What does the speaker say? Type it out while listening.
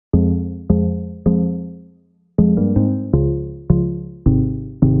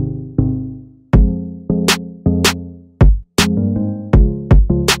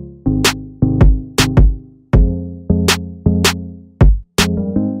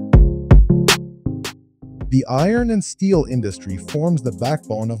The iron and steel industry forms the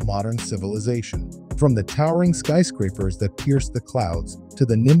backbone of modern civilization. From the towering skyscrapers that pierce the clouds to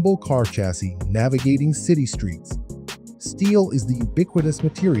the nimble car chassis navigating city streets, steel is the ubiquitous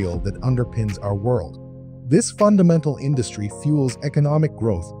material that underpins our world. This fundamental industry fuels economic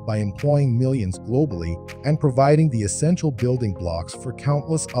growth by employing millions globally and providing the essential building blocks for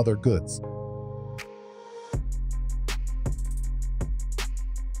countless other goods.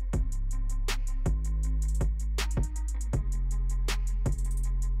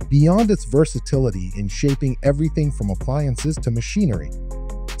 Beyond its versatility in shaping everything from appliances to machinery,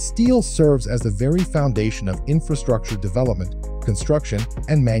 steel serves as the very foundation of infrastructure development, construction,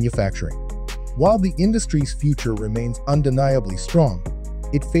 and manufacturing. While the industry's future remains undeniably strong,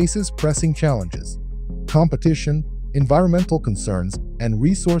 it faces pressing challenges. Competition, environmental concerns, and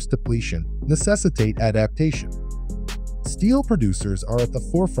resource depletion necessitate adaptation. Steel producers are at the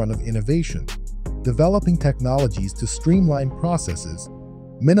forefront of innovation, developing technologies to streamline processes,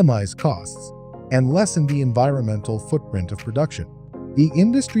 minimize costs, and lessen the environmental footprint of production. The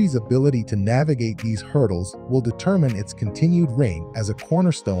industry's ability to navigate these hurdles will determine its continued reign as a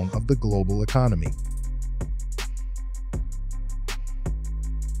cornerstone of the global economy.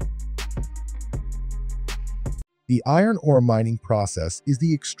 The iron ore mining process is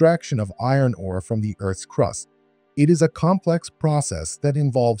the extraction of iron ore from the Earth's crust. It is a complex process that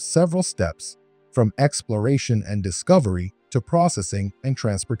involves several steps, from exploration and discovery to processing and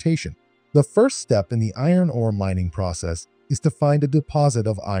transportation. The first step in the iron ore mining process is to find a deposit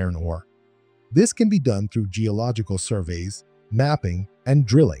of iron ore. This can be done through geological surveys, mapping, and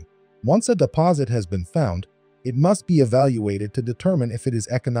drilling. Once a deposit has been found, it must be evaluated to determine if it is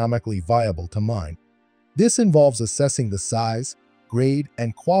economically viable to mine. This involves assessing the size, grade,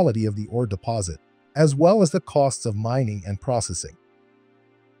 and quality of the ore deposit, as well as the costs of mining and processing.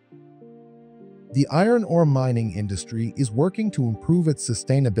 The iron ore mining industry is working to improve its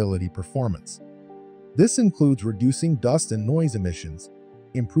sustainability performance. This includes reducing dust and noise emissions,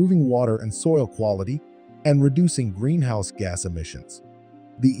 improving water and soil quality, and reducing greenhouse gas emissions.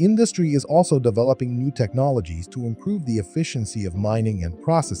 The industry is also developing new technologies to improve the efficiency of mining and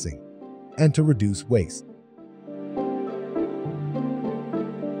processing, and to reduce waste.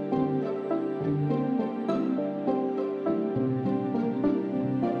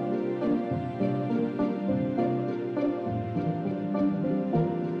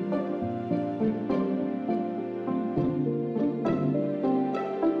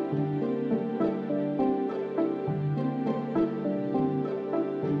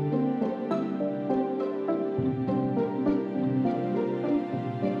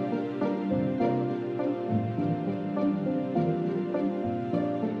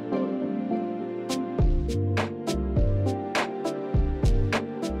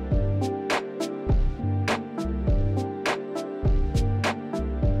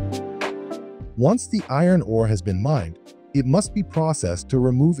 Once the iron ore has been mined, it must be processed to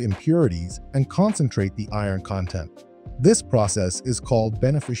remove impurities and concentrate the iron content. This process is called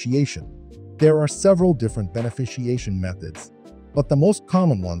beneficiation. There are several different beneficiation methods, but the most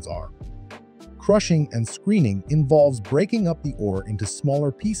common ones are: crushing and screening involves breaking up the ore into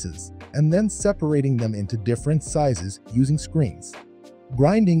smaller pieces and then separating them into different sizes using screens.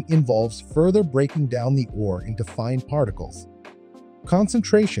 Grinding involves further breaking down the ore into fine particles.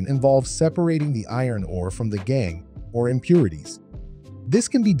 Concentration involves separating the iron ore from the gangue, or impurities. This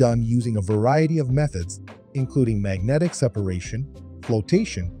can be done using a variety of methods, including magnetic separation,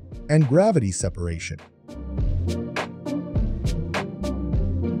 flotation, and gravity separation.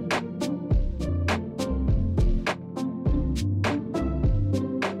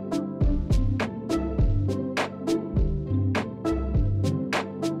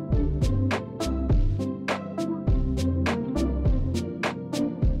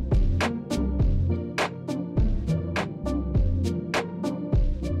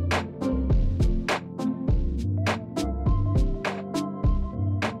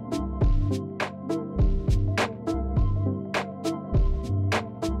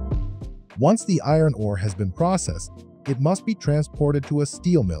 Once the iron ore has been processed, it must be transported to a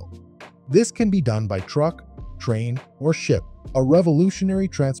steel mill. This can be done by truck, train, or ship. A revolutionary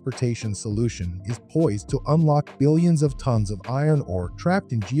transportation solution is poised to unlock billions of tons of iron ore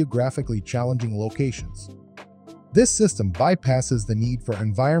trapped in geographically challenging locations. This system bypasses the need for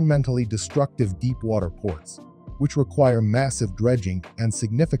environmentally destructive deep-water ports, which require massive dredging and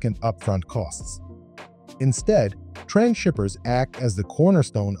significant upfront costs. Instead, transshippers act as the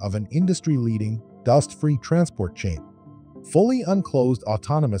cornerstone of an industry-leading, dust-free transport chain. Fully unclosed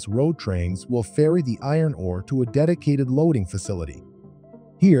autonomous road trains will ferry the iron ore to a dedicated loading facility.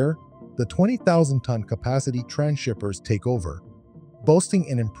 Here, the 20,000-ton capacity transhippers take over, boasting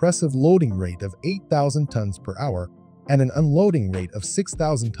an impressive loading rate of 8,000 tons per hour and an unloading rate of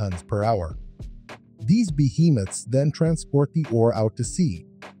 6,000 tons per hour. These behemoths then transport the ore out to sea,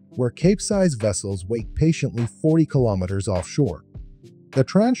 where Capesize vessels wait patiently 40 kilometers offshore. The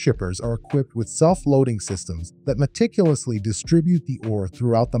transhippers are equipped with self-loading systems that meticulously distribute the ore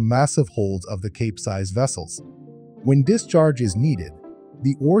throughout the massive holds of the Capesize vessels. When discharge is needed,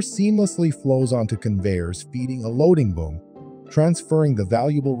 the ore seamlessly flows onto conveyors feeding a loading boom, transferring the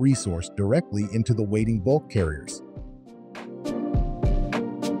valuable resource directly into the waiting bulk carriers.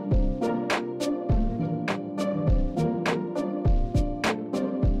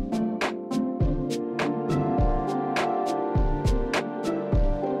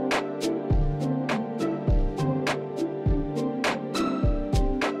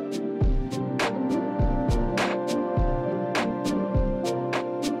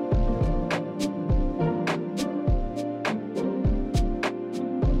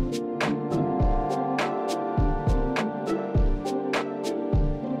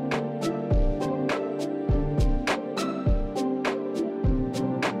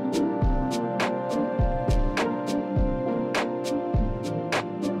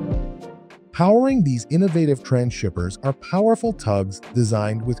 Powering these innovative transhippers are powerful tugs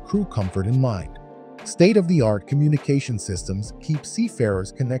designed with crew comfort in mind. State-of-the-art communication systems keep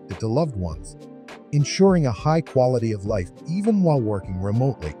seafarers connected to loved ones, ensuring a high quality of life even while working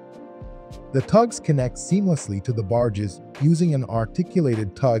remotely. The tugs connect seamlessly to the barges using an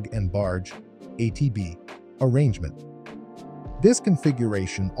articulated tug and barge (ATB) arrangement. This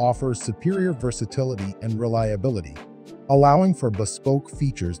configuration offers superior versatility and reliability, allowing for bespoke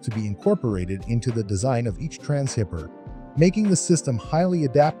features to be incorporated into the design of each transhipper, making the system highly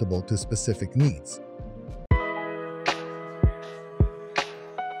adaptable to specific needs.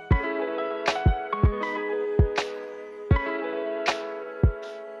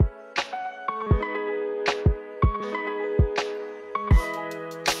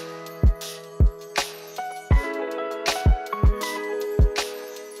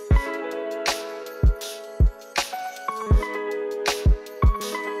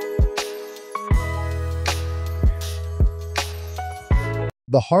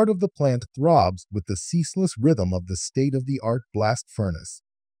 The heart of the plant throbs with the ceaseless rhythm of the state-of-the-art blast furnace.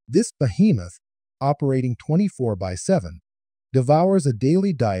 This behemoth, operating 24/7, devours a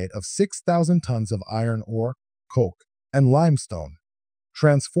daily diet of 6,000 tons of iron ore, coke, and limestone,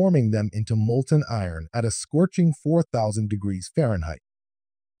 transforming them into molten iron at a scorching 4,000 degrees Fahrenheit.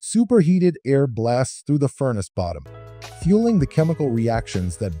 Superheated air blasts through the furnace bottom, fueling the chemical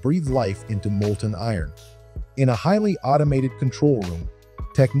reactions that breathe life into molten iron. In a highly automated control room,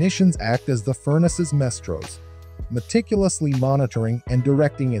 technicians act as the furnace's maestros, meticulously monitoring and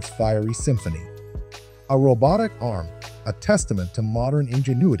directing its fiery symphony. A robotic arm, a testament to modern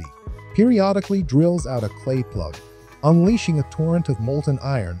ingenuity, periodically drills out a clay plug, unleashing a torrent of molten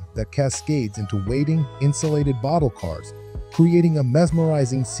iron that cascades into waiting, insulated bottle cars, creating a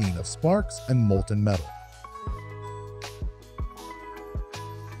mesmerizing scene of sparks and molten metal.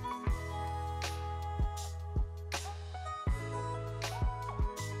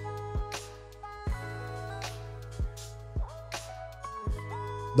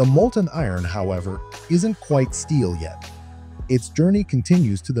 The molten iron, however, isn't quite steel yet. Its journey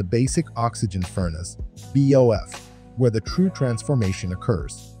continues to the basic oxygen furnace, BOF, where the true transformation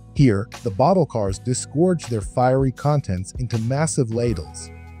occurs. Here, the bottle cars disgorge their fiery contents into massive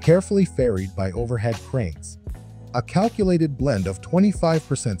ladles, carefully ferried by overhead cranes. A calculated blend of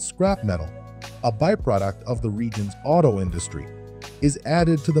 25% scrap metal, a byproduct of the region's auto industry, is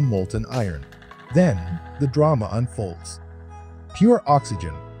added to the molten iron. Then, the drama unfolds. Pure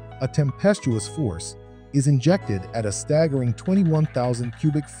oxygen, a tempestuous force, is injected at a staggering 21,000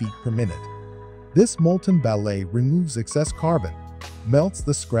 cubic feet per minute. This molten ballet removes excess carbon, melts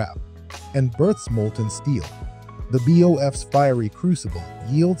the scrap, and births molten steel. The BOF's fiery crucible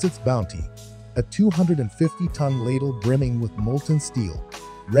yields its bounty, a 250-ton ladle brimming with molten steel,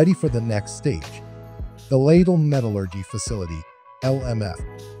 ready for the next stage, the Ladle Metallurgy Facility, LMF.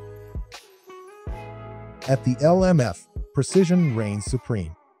 At the LMF, precision reigns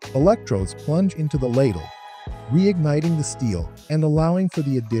supreme. Electrodes plunge into the ladle, reigniting the steel and allowing for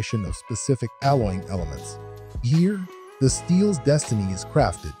the addition of specific alloying elements. Here, the steel's destiny is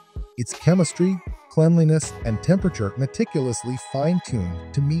crafted, its chemistry, cleanliness, and temperature meticulously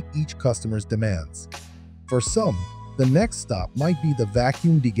fine-tuned to meet each customer's demands. For some, the next stop might be the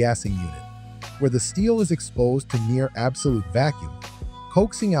vacuum degassing unit, where the steel is exposed to near absolute vacuum,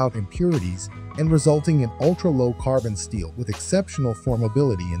 coaxing out impurities and resulting in ultra-low carbon steel with exceptional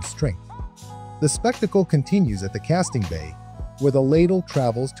formability and strength. The spectacle continues at the casting bay, where the ladle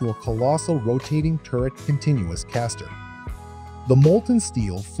travels to a colossal rotating turret continuous caster. The molten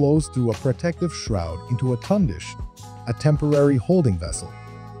steel flows through a protective shroud into a tundish, a temporary holding vessel.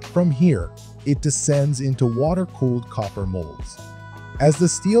 From here, it descends into water-cooled copper molds. As the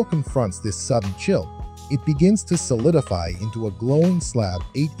steel confronts this sudden chill, it begins to solidify into a glowing slab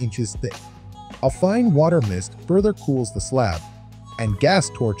 8 inches thick. A fine water mist further cools the slab, and gas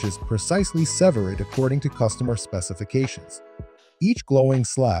torches precisely sever it according to customer specifications. Each glowing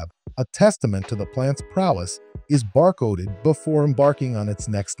slab, a testament to the plant's prowess, is barcoded before embarking on its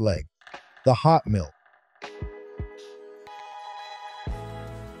next leg, the hot mill.